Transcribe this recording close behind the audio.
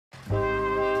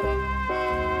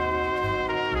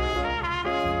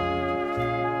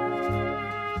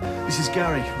This is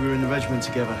Gary. We were in the regiment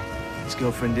together. His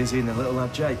girlfriend Izzy and the little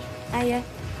lad Jake. Hiya.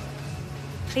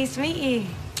 Pleased to meet you.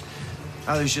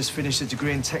 Ali's just finished a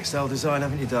degree in textile design,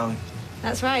 haven't you, darling?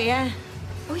 That's right, yeah.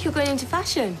 Oh, you're going into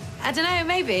fashion? I don't know,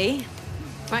 maybe.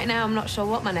 Right now, I'm not sure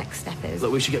what my next step is.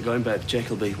 Look, we should get going, babe. Jake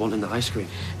will be wanting the ice cream.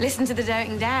 Listen to the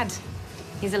doting dad.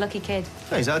 He's a lucky kid.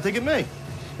 Hey, is that a dig at me?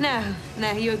 No,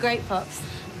 you were great, Pops.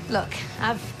 Look,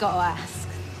 I've got to ask.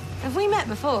 Have we met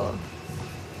before?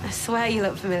 I swear you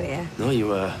look familiar. No, you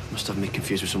must have me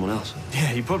confused with someone else.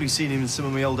 Yeah, you've probably seen him in some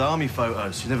of my old army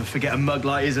photos. You never forget a mug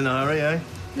like his in a hurry, eh?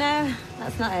 No,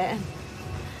 that's not it.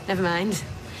 Never mind.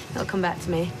 It'll come back to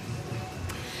me.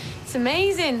 It's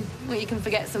amazing what you can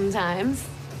forget sometimes.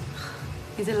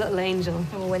 He's a little angel.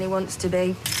 Oh, when he wants to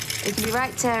be. He can be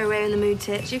right tearaway in the mood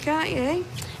tits, you can't you?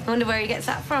 I wonder where he gets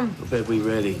that from. But, babe, we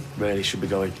really should be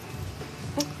going.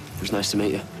 It was nice to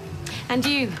meet you. And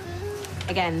you.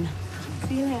 Again.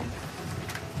 See you later.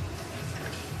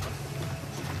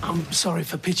 I'm sorry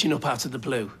for pitching up out of the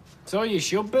blue. So you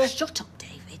should be. Shut up,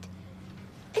 David.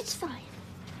 It's fine.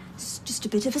 It's just a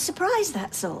bit of a surprise,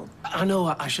 that's all. I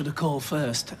know I should have called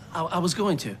first. I was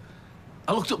going to.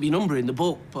 I looked up your number in the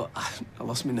book, but I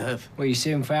lost my nerve. Well, you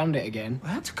soon found it again. I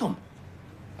had to come.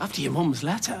 After your mum's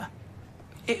letter.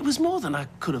 It was more than I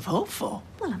could have hoped for.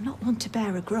 Well, I'm not one to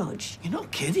bear a grudge. You're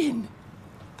not kidding.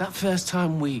 That first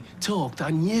time we talked, I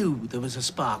knew there was a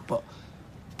spark, but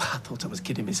I thought I was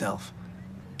kidding myself.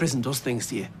 Prison does things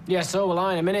to you. Yeah, so will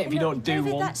I in a minute if you don't do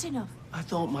David, one. that's enough. I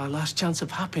thought my last chance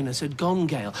of happiness had gone,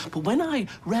 Gail. But when I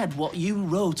read what you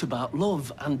wrote about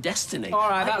love and destiny... All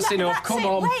right, that's enough. That's Come it.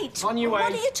 on. Wait. On your way.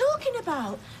 What are you talking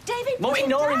about? David, Not put him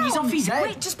ignore him. down. He's off his head.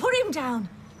 Wait, just put him down.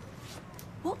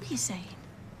 What were you saying?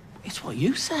 It's what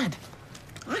you said.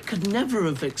 I could never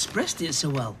have expressed it so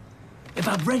well. If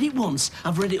I've read it once,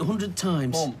 I've read it 100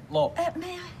 times. Mum, look.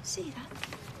 May I see that?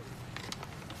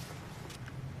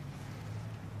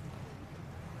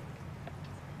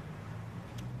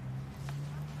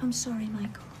 I'm sorry,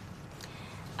 Michael.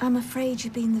 I'm afraid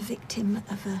you've been the victim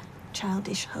of a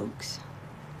childish hoax.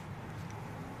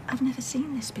 I've never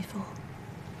seen this before.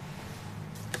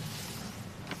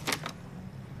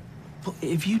 But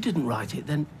if you didn't write it,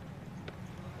 then...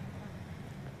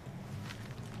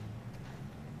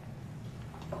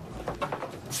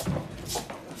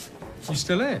 You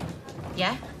still here?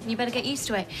 Yeah, you better get used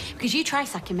to it. Because you try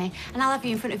sacking me, and I'll have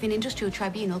you in front of an industrial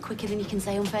tribunal quicker than you can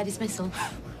say unfair dismissal.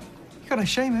 You got no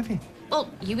shame, have you? Well,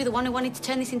 you were the one who wanted to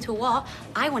turn this into a war.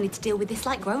 I wanted to deal with this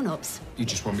like grown-ups. You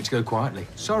just want me to go quietly.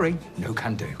 Sorry, no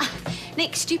can do.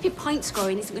 Nick, stupid point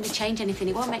scoring isn't going to change anything.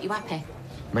 It won't make you happy.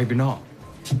 Maybe not.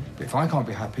 But if I can't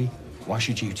be happy, why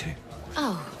should you two?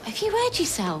 Oh, have you heard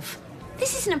yourself?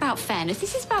 This isn't about fairness.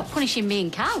 This is about punishing me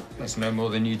and Cal. That's no more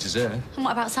than you deserve. And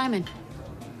what about Simon?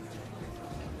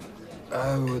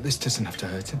 Oh, this doesn't have to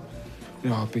hurt him.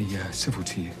 You know, I'll be civil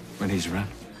to you when he's around.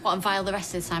 What, and vile the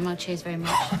rest of the time? Oh, cheers very much.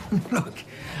 Look,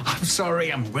 I'm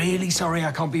sorry. I'm really sorry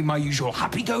I can't be my usual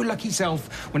happy-go-lucky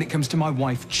self when it comes to my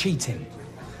wife cheating.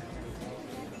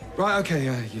 Right, OK,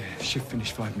 yeah, shift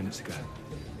finished 5 minutes ago.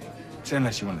 So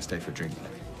unless you want to stay for a drink,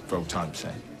 for old time's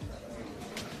sake.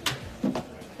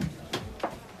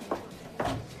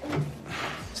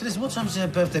 So listen, what time's the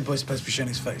birthday boy supposed to be showing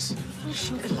his face? Oh,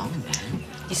 shoot along then.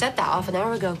 You said that half an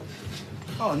hour ago.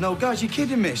 Oh, no, guys, you're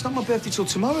kidding me. It's not my birthday till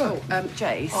tomorrow.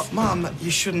 Jace. Oh, Mum, you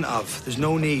shouldn't have. There's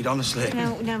no need, honestly.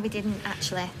 No, we didn't,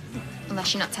 actually.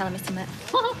 Unless you're not telling me something.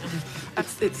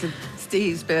 It's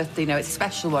Steve's birthday, no, it's a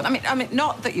special one. I mean,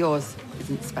 not that yours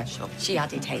isn't special. She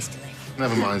added hastily.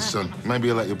 Never mind, son. Maybe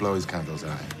you'll let you blow his candles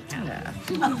out. Yeah.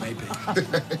 Oh, maybe.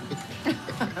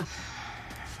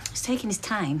 He's taking his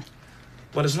time.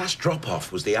 Well, his last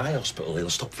drop-off was the eye hospital. He'll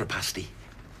stop for a pasty.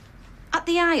 At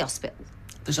the eye hospital?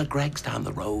 There's a Greg's down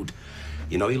the road.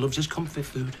 You know he loves his comfort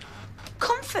food.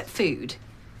 Comfort food?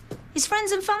 His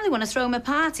friends and family want to throw him a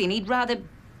party and he'd rather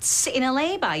sit in a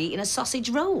lay-by eating a sausage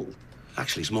roll.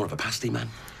 Actually, he's more of a pasty man.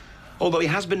 Although he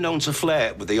has been known to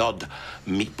flirt with the odd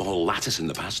meatball lattice in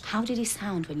the past. How did he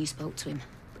sound when you spoke to him?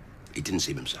 He didn't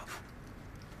seem himself.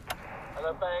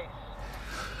 Hello,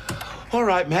 base. All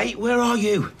right, mate, where are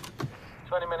you?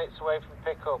 20 minutes away from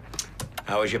pickup.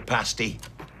 How was your pasty?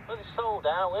 Well, it's sold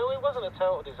out. Well, it wasn't a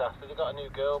total disaster. They've got a new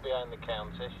girl behind the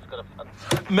counter. She's got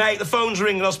a... Mate, the phone's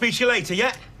ringing. I'll speak to you later,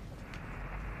 yeah?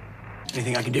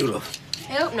 Anything I can do, love?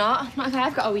 I hope not. Not if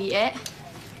I've got to eat it.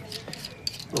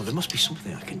 Well, there must be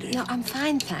something I can do. No, I'm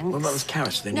fine, thanks. What about those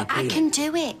carrots? Then No, you're I peeling? can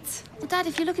do it. Well, Dad,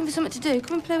 if you're looking for something to do,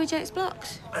 come and play with Jake's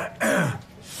blocks.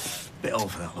 Bit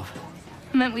old for that, love.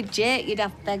 I meant with Jake, you'd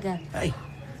have beggar. Hey,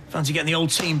 fancy getting the old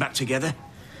team back together?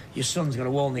 Your son's got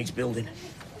a wall needs building.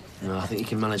 No, I think you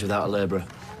can manage without a labourer.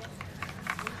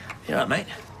 You all right, mate?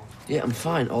 Yeah, I'm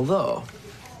fine, although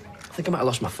I think I might have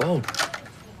lost my phone.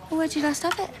 Well, where'd you last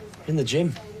have it? In the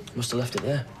gym. Must have left it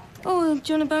there. Oh,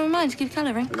 do you want to borrow mine to give Cal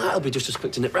a ring? No, it'll be just as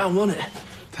quick to nip round, won't it?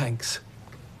 Thanks.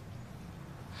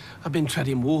 I've been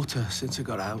treading water since I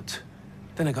got out.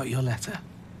 Then I got your letter.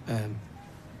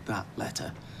 That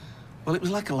letter. Well, it was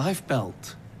like a life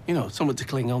belt. You know, something to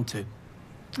cling on to.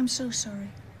 I'm so sorry.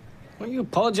 What are you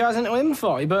apologising to him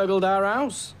for? He burgled our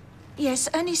house. Yes,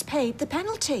 and he's paid the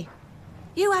penalty.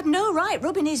 You had no right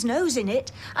rubbing his nose in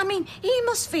it. I mean, he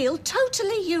must feel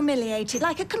totally humiliated,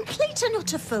 like a complete and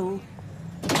utter fool.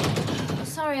 Oh,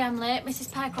 sorry I'm late.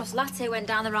 Mrs. Pycroft's latte went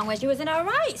down the wrong way. She was in her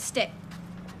right stick.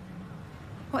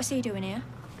 What's he doing here?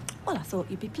 Well, I thought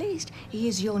you'd be pleased. He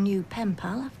is your new pen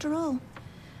pal, after all.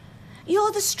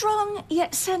 You're the strong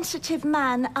yet sensitive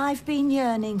man I've been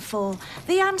yearning for.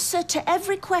 The answer to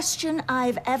every question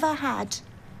I've ever had.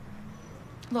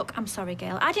 Look, I'm sorry,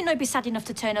 Gail. I didn't know he'd be sad enough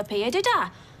to turn up here, did I?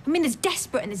 I mean, there's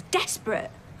desperate and there's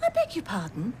desperate. I beg your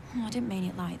pardon? Oh, I didn't mean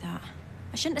it like that.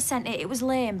 I shouldn't have sent it. It was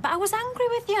lame. But I was angry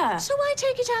with you. So why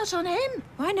take it out on him?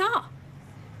 Why not?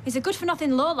 He's a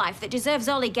good-for-nothing lowlife that deserves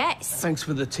all he gets. Thanks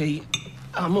for the tea.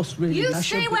 I must really... You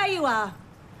stay where you are.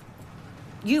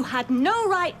 You had no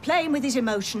right playing with his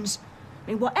emotions.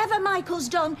 I mean, whatever Michael's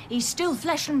done, he's still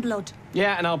flesh and blood.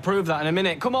 Yeah, and I'll prove that in a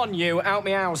minute. Come on, you. Out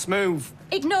me house. Move.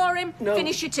 Ignore him. No.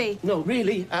 Finish your tea. No,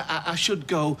 really. I should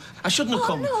go. I shouldn't have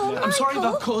come. No, I'm sorry if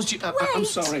Michael. I've caused you... I'm Wait.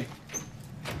 sorry.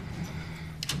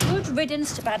 Good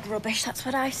riddance to bad rubbish, that's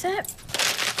what I said.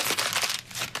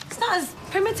 It's not as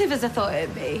primitive as I thought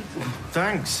it'd be.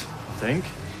 Thanks, I think.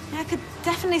 Yeah, I could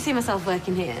definitely see myself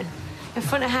working here. In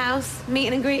front of house,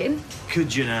 meeting and greeting.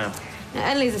 Could you now?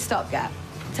 Now, only as a stopgap,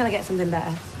 till I get something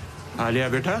better. Alia,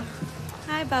 beta?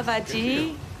 Hi,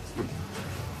 Babaji.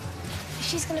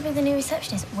 She's going to be the new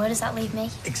receptionist. Where does that leave me?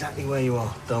 Exactly where you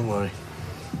are, don't worry.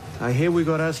 I hear we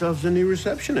got ourselves a new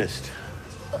receptionist.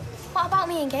 What about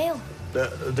me and Gail?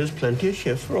 There's plenty of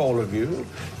shifts for all of you.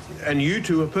 And you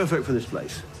two are perfect for this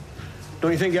place.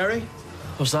 Don't you think, Gary?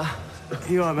 What's that?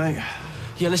 You all right, mate?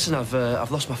 Yeah, listen,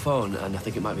 I've lost my phone, and I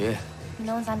think it might be here.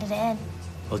 No one's handed it in.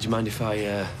 Well, do you mind if I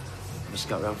have a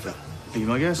scout around for it? Be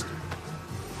my guest.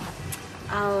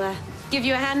 I'll give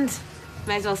you a hand.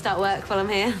 May as well start work while I'm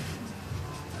here.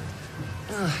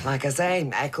 Like I say,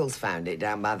 Eccles found it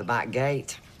down by the back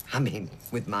gate. I mean,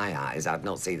 with my eyes, I'd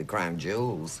not see the crown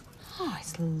jewels. Oh,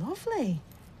 it's lovely.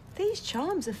 These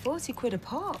charms are 40 quid a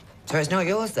pop. So it's not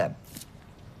yours, then?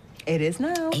 It is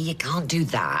now. You can't do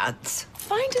that.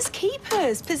 Finders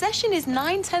keepers. Possession is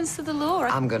 9/10 of the law.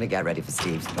 I'm going to get ready for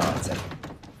Steve's party.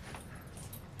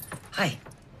 Hi.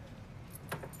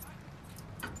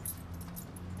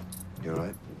 You all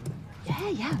right?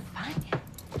 Yeah, fine.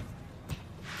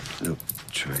 Look,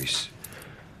 Trace.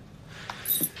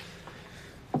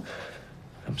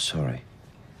 I'm sorry.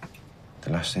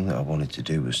 The last thing that I wanted to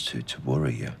do was to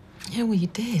worry you. Yeah, well, you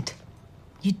did.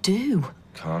 You do.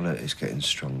 Carla is getting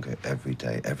stronger every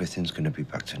day. Everything's going to be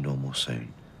back to normal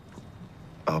soon.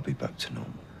 I'll be back to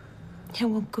normal. Yeah,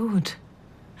 well, good.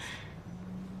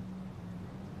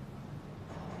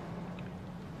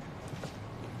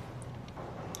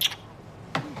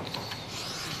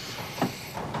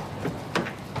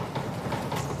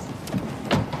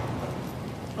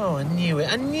 Oh, I knew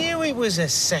it. I knew it was a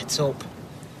setup.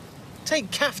 Take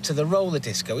Kath to the roller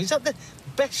disco. Is that the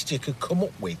best you could come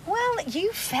up with? Well,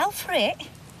 you fell for it.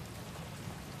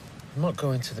 I'm not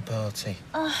going to the party.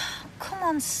 Oh, come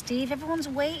on, Steve. Everyone's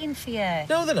waiting for you.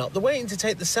 No, they're not. They're waiting to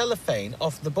take the cellophane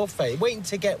off the buffet, waiting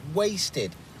to get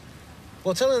wasted.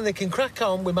 Well, tell them they can crack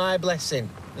on with my blessing,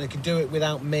 and they can do it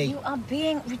without me. You are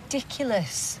being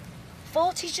ridiculous.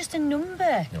 40's just a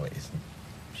number. No, it isn't.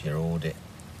 It's your audit.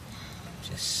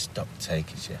 Just stock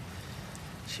take. It's your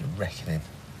reckoning.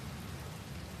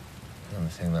 The only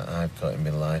thing that I've got in my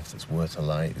life that's worth a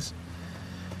light is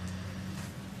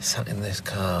sat in this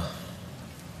car.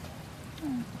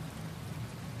 Do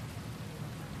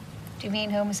you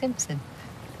mean Homer Simpson?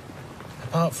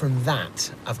 Apart from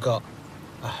that, I've got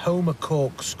a Homer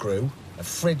corkscrew, a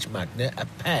fridge magnet, a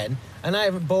pen, and I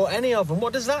haven't bought any of them.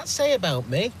 What does that say about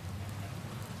me?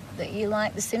 That you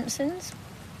like The Simpsons?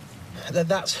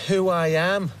 That's who I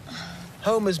am.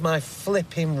 Homer's my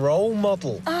flipping role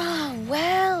model. Oh,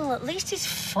 well, at least it's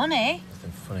funny.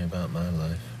 Nothing funny about my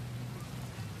life.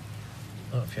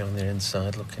 Not if you're on the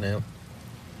inside looking out.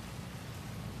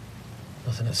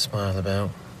 Nothing to smile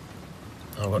about.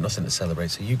 I've got nothing to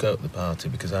celebrate, so you go to the party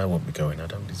because I won't be going. I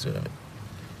don't deserve it.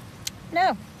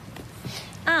 No.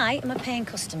 I am a paying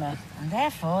customer, and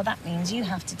therefore that means you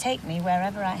have to take me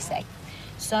wherever I say.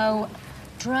 So,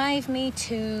 drive me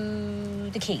to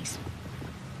the Keys.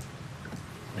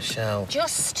 Michelle.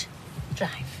 Just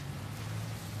drive.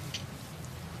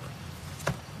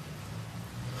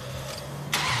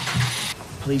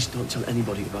 Please don't tell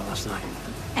anybody about last night.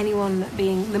 Anyone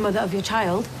being the mother of your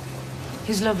child?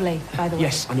 Who's lovely, by the way.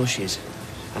 Yes, I know she is.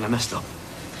 And I messed up.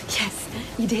 Yes,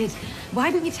 you did.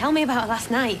 Why didn't you tell me about it last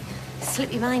night?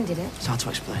 Slipped your mind, did it? It's hard to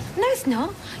explain. No, it's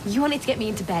not. You wanted to get me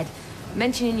into bed.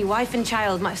 Mentioning your wife and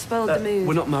child might have spoiled the mood.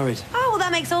 We're not married. Oh, well,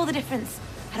 that makes all the difference.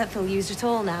 I don't feel used at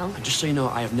all now. And just so you know,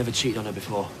 I have never cheated on her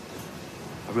before.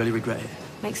 I really regret it.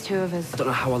 Makes two of us. I don't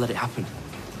know how I let it happen.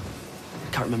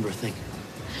 I can't remember a thing.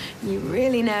 You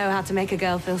really know how to make a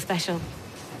girl feel special.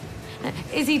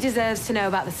 Izzy deserves to know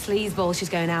about the sleazeball she's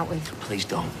going out with. Please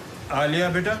don't.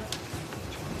 Alia, beta.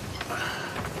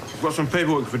 Got some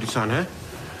paperwork for the son, huh?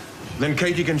 Then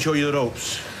Katie can show you the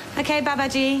ropes. Okay,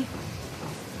 Babaji.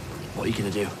 What are you gonna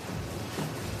do?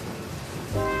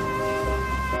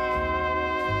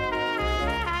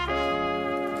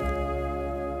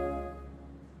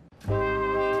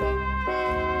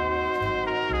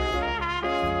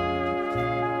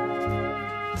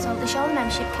 So they show the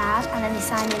membership card and then they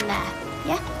sign in there.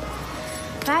 Yeah?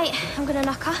 Right, I'm gonna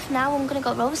knock off now. I'm gonna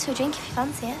go Rovers for a drink if you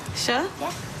fancy it. Sure?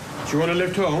 Yeah. Do you want to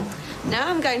lift home? No,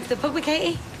 I'm going to the pub with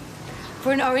Katie.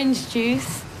 For an orange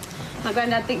juice. My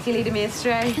granddad thinks you're leading me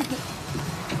astray.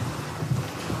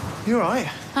 You all right?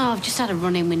 Oh, I've just had a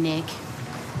run-in with Nick.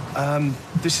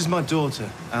 This is my daughter,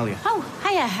 Alia. Oh,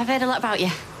 hiya. I've heard a lot about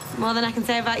you. More than I can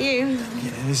say about you.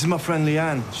 Yeah, this is my friend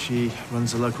Leanne. She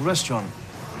runs a local restaurant.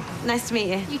 Nice to meet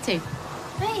you. You too.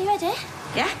 Right, you ready?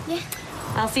 Yeah? Yeah.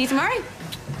 I'll see you tomorrow.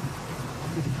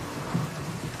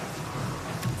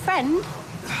 Friend?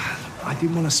 I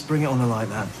didn't want to spring it on her like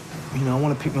that. You know, I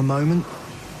want to pick my moment.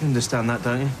 You understand that,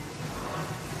 don't you?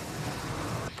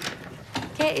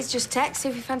 Katie's just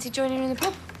texted if you fancy joining her in the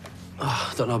pub. Oh,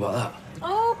 I don't know about that.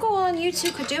 Oh, go on. You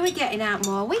two could do with getting out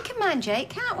more. We can mind Jake,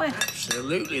 can't we?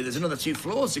 Absolutely. There's another 2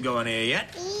 floors to go on here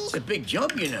yet. It's a big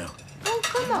job, you know. Oh,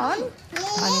 come on.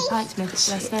 I need a pint to make it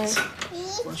less nice.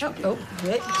 Oh,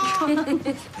 wait.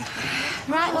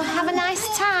 Right, well, have a nice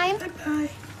time. Bye.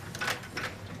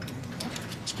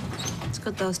 It's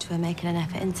good those two are making an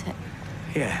effort, isn't it?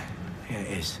 Yeah,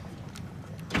 it is.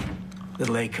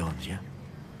 Little acorns, yeah?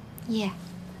 Yeah.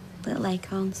 Little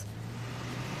acorns.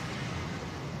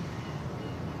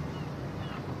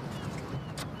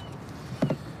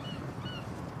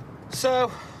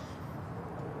 So,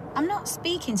 I'm not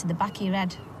speaking to the back of your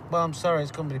head. well, I'm sorry,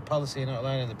 it's company policy. You're not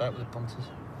allowed in the back with the punters.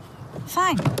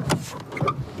 Fine.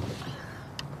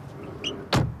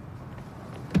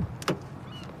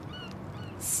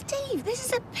 Steve, this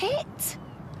is a pit.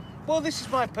 Well, this is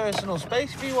my personal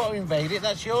space. If you want to invade it,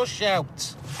 that's your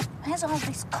shout. Where's all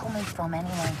this coming from,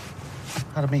 anyway?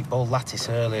 Had a meatball lattice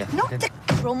earlier. Not the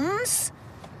crumbs.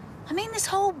 I mean, this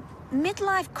whole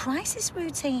midlife crisis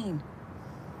routine.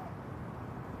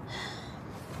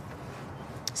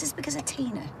 Is this because of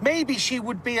Tina? Maybe she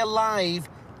would be alive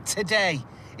today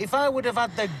if I would have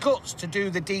had the guts to do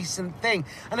the decent thing.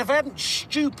 And if I hadn't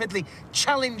stupidly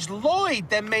challenged Lloyd,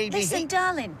 then maybe Listen,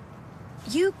 darling,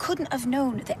 you couldn't have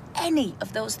known that any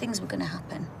of those things were going to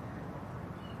happen.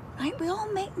 Right? We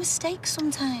all make mistakes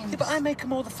sometimes. Yeah, but I make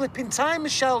them all the flipping time,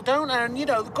 Michelle, don't I? And, you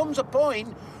know, there comes a point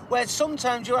where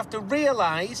sometimes you have to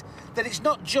realise that it's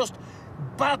not just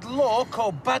bad luck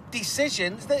or bad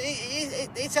decisions, that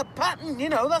it's a pattern, you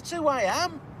know, that's who I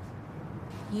am.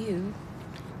 You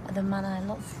are the man I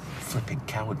love. Flipping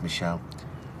coward, Michelle.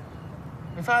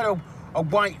 If I had a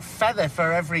white feather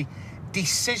for every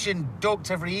decision ducked,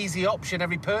 every easy option,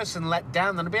 every person let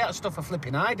down, then I'd be able to stuff a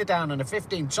flipping eider down and a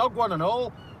 15-tog one and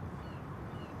all.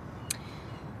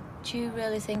 Do you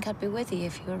really think I'd be with you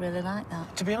if you were really like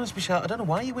that? To be honest, Michelle, I don't know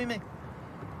why you're with me.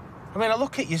 I mean, I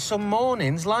look at you some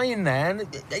mornings lying there and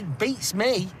it beats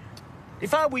me.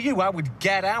 If I were you, I would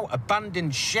get out,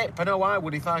 abandon ship. I know I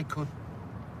would if I could.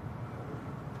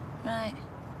 Right.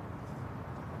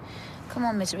 Come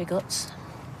on, misery guts.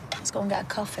 Let's go and get a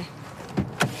coffee.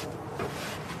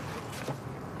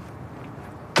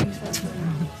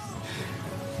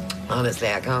 Honestly,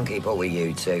 I can't keep up with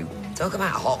you two. Talk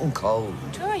about hot and cold.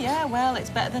 Oh, yeah, well, it's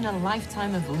better than a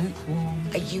lifetime of lukewarm.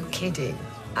 Are you kidding?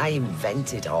 I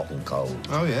invented hot and cold.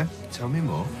 Oh, yeah? Tell me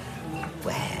more.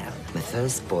 Well, my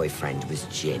first boyfriend was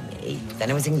Jimmy.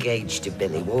 Then I was engaged to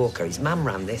Billy Walker. His mum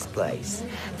ran this place.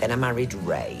 Then I married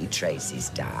Ray, Tracy's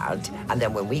dad. And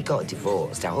then when we got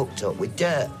divorced, I hooked up with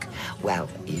Dirk. Well,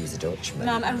 he was a Dutchman.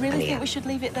 Mum, I and really he think we should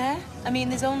leave it there. I mean,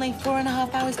 there's only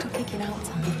 4.5 hours till kicking out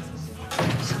time.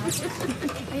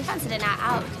 If you fancied a night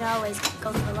out, we could always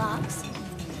go for the larks.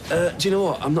 Do you know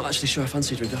what? I'm not actually sure I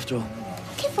fancy a drink after all.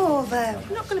 Give over.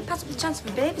 I'm not going to pass up the chance of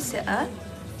a babysitter.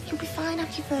 You'll be fine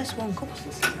after your first one. Come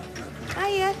on.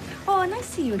 Hiya. Oh, nice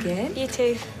to see you again. You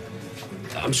too.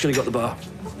 I'm just gonna go to the bar.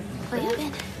 Where you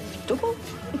been? Double.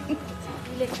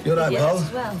 You all right, pal?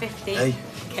 Well, 50. Hey.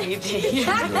 KD.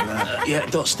 Yeah,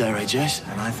 don't stare, Jess.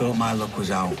 And I thought my luck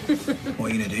was out.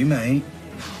 What are you gonna do, mate?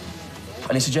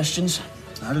 Any suggestions?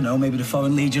 I don't know, maybe the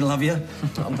Foreign Legion will have you.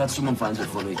 I'm glad someone finds it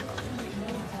funny.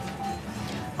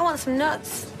 I want some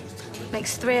nuts.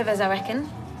 Makes 3 of us, I reckon.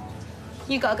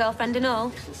 You got a girlfriend and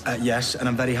all? Yes, and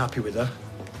I'm very happy with her.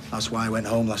 That's why I went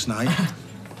home last night.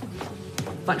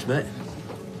 Thanks, mate.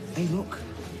 Hey, look.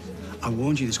 I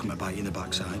warned you this was going to bite you in the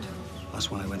backside.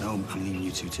 That's why I went home. I'm leaving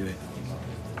you two to it.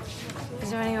 Is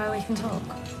there any way we can talk?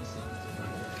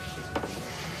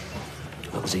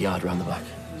 Well, there's a yard around the back.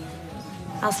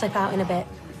 I'll slip out in a bit.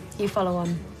 You follow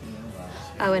on.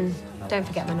 Oh, and don't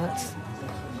forget my nuts.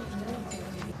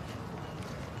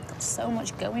 Got so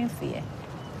much going for you.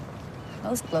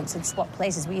 Most blokes would swap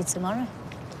places with you tomorrow.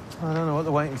 I don't know what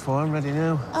they're waiting for. I'm ready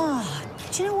now. Oh,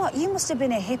 do you know what? You must have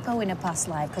been a hippo in a past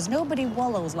life, because nobody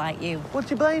wallows like you. What,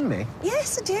 do you blame me?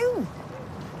 Yes, I do.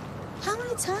 How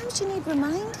many times do you need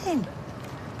reminding?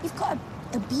 You've got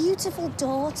a beautiful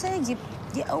daughter. You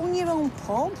own your own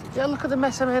pub. Yeah, look at the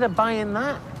mess I made of buying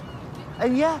that.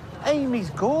 And yeah, Amy's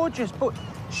gorgeous, but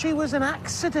she was an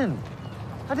accident.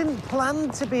 I didn't plan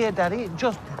to be a daddy. It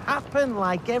just happened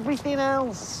like everything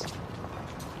else.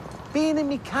 Being in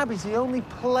my cab is the only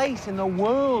place in the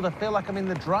world I feel like I'm in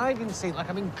the driving seat, like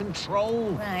I'm in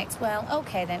control. Right, well,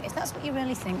 OK then. If that's what you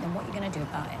really think, then what are you going to do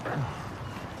about it?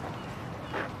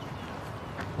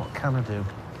 What can I do?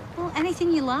 Well,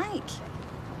 anything you like.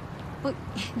 But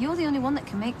you're the only one that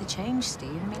can make the change,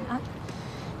 Steve. I mean,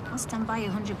 I'll stand by you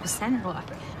 100%, but I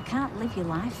can't live your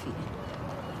life for you.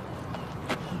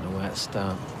 I don't know where to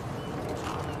start.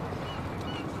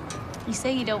 You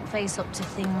say you don't face up to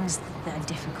things that are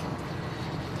difficult.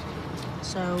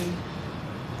 So,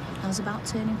 how's about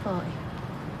turning 40?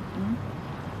 Hmm?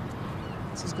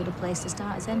 It's as good a place to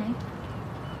start as any.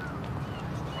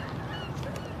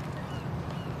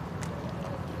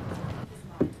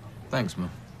 Thanks, Mum.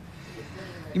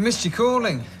 You missed your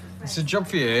calling. It's a job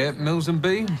for you here at Mills and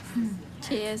Bean.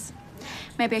 Cheers.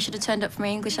 Maybe I should have turned up for my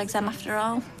English exam after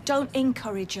all. Don't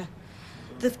encourage her.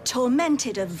 They've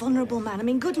tormented a vulnerable man. I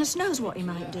mean, goodness knows what he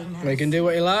might do now. Well, he can do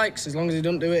what he likes, as long as he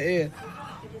don't do it here.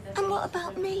 And what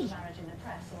about me?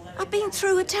 I've been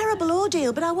through a terrible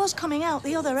ordeal, but I was coming out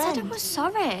the other end. Said I was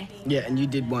sorry. Yeah, and you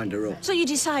did wind her up. So you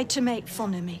decide to make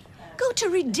fun of me? Go to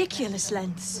ridiculous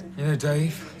lengths. You know,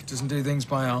 Dave doesn't do things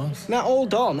by half. Now,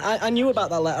 hold on. I knew about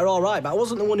that letter, all right, but I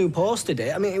wasn't the one who posted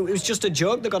it. I mean, it was just a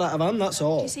joke that got out of hand, that's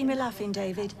all. Do you see me laughing,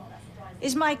 David?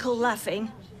 Is Michael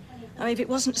laughing? I mean, if it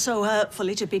wasn't so hurtful,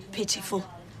 it'd be pitiful.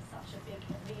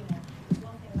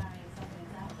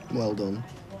 Well done.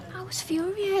 I was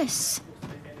furious.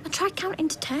 I tried counting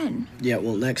to 10. Yeah,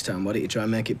 well, next time, why don't you try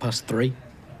and make it past 3?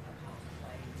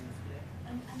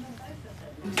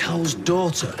 Cal's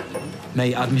daughter.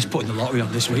 Mate, I'd miss putting the lottery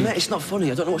on this week. Mate, it's not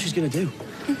funny. I don't know what she's going to do.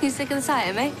 You sick of the sight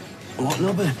of me? What,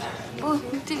 no, babe? Well,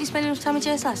 didn't you spend enough time with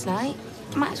Jess last night?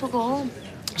 I might as well go home.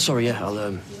 Sorry, yeah,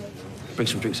 I'll bring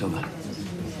some drinks over.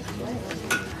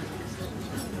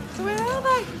 So where are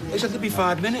they? They said there'd be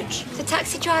 5 minutes. It's a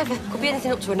taxi driver. Could be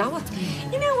anything up to an hour.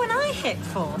 You know, when I hit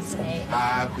 40...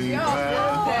 Happy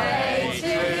birthday to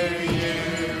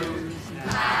you.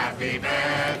 Happy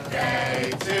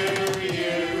birthday to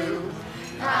you.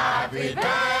 Happy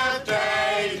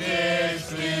birthday, dear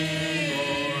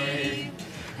Steve.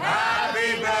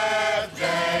 Happy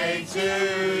birthday to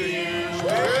you.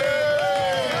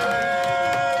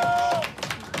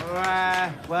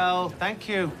 Well, thank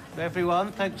you,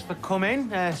 everyone. Thanks for coming.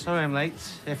 Sorry I'm late.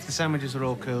 If the sandwiches are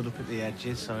all curled up at the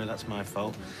edges, sorry, that's my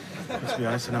fault. Let's be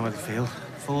honest, I know how they feel.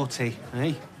 40,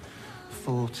 eh?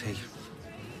 40.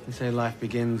 They say life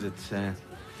begins at,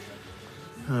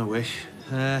 I wish.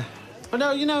 But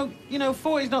no, you know,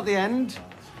 40's not the end.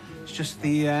 It's just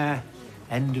the,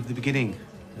 end of the beginning,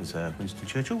 as Winston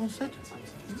Churchill once said.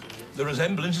 The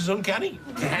resemblance is uncanny.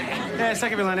 Yeah,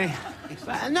 thank you, Melanie.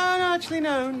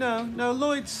 No.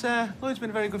 Lloyd's been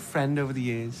a very good friend over the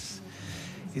years.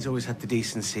 He's always had the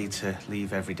decency to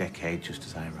leave every decade just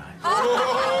as I arrived.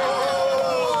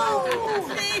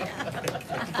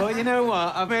 But you know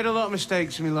what? I've made a lot of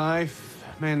mistakes in my life,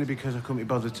 mainly because I couldn't be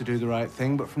bothered to do the right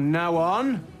thing. But from now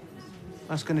on,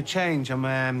 that's going to change. I'm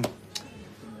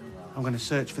going to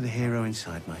search for the hero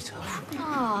inside myself.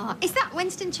 Oh, is that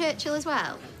Winston Churchill as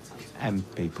well?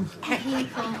 People.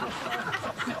 People.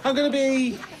 I'm going to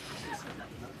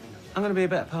be a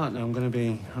better partner. I'm going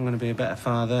to be a better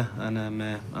father, and I'm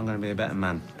going to be a better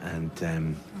man. And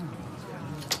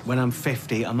when I'm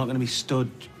 50, I'm not going to be stood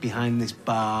behind this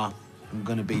bar. I'm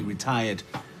going to be retired.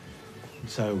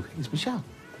 So, it's Michelle.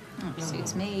 Oh,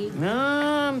 suits me. No,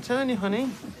 I'm telling you, honey.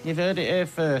 You've heard it here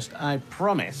first. I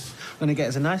promise. I'm going to get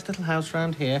us a nice little house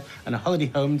round here and a holiday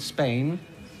home in Spain.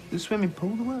 The swimming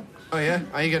pool, the works. Oh, yeah?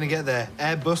 How are you going to get there?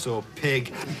 Airbus or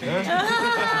pig?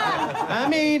 I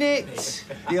mean it.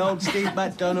 The old Steve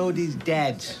MacDonald is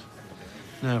dead.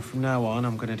 No, from now on,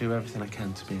 I'm going to do everything I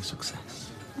can to be a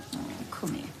success. Oh,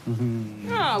 come here.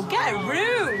 Oh, get a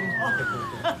room.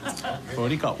 I've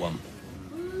already got one.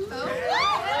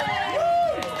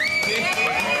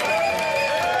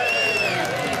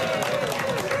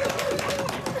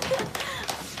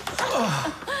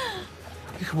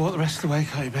 You can walk the rest of the way,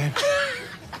 can't you, babe?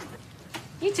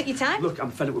 You took your time. Look,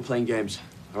 I'm fed up with playing games,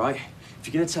 all right? If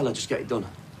you're going to tell her, just get it done.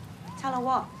 Tell her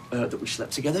what? That we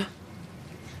slept together.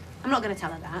 I'm not going to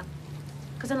tell her that.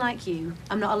 Because unlike you,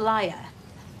 I'm not a liar.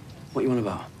 What you on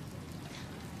about?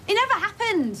 It never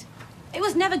happened. It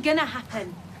was never gonna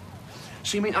happen.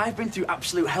 So you mean I've been through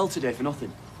absolute hell today for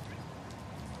nothing?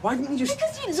 Why didn't you just...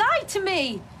 Because you lied to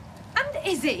me. And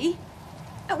Izzy.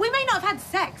 We may not have had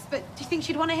sex, but do you think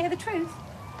she'd want to hear the truth?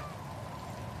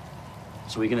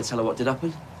 So are you going to tell her what did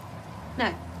happen?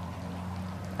 No.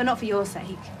 But not for your sake.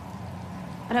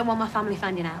 I don't want my family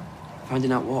finding out.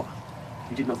 Finding out what?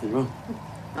 You did nothing wrong.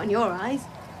 Not in your eyes.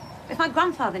 If my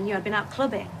grandfather knew I'd been out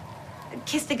clubbing,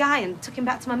 kissed a guy and took him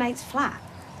back to my mate's flat,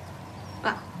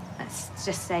 well, let's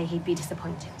just say he'd be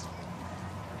disappointed.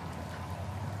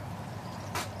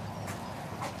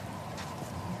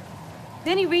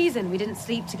 The only reason we didn't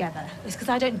sleep together is because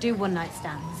I don't do one-night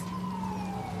stands.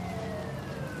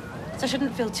 So I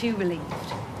shouldn't feel too relieved.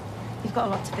 You've got a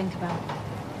lot to think about.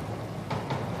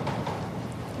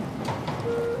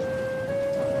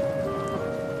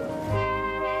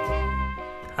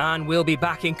 And we'll be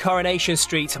back in Coronation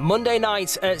Street Monday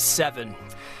night at 7.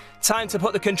 Time to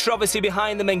put the controversy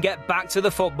behind them and get back to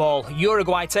the football.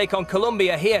 Uruguay take on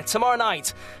Colombia here tomorrow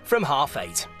night from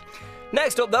 8:30.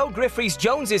 Next up, though, Griff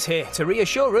Rhys-Jones is here to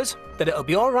reassure us that it'll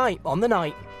be all right on the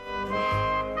night.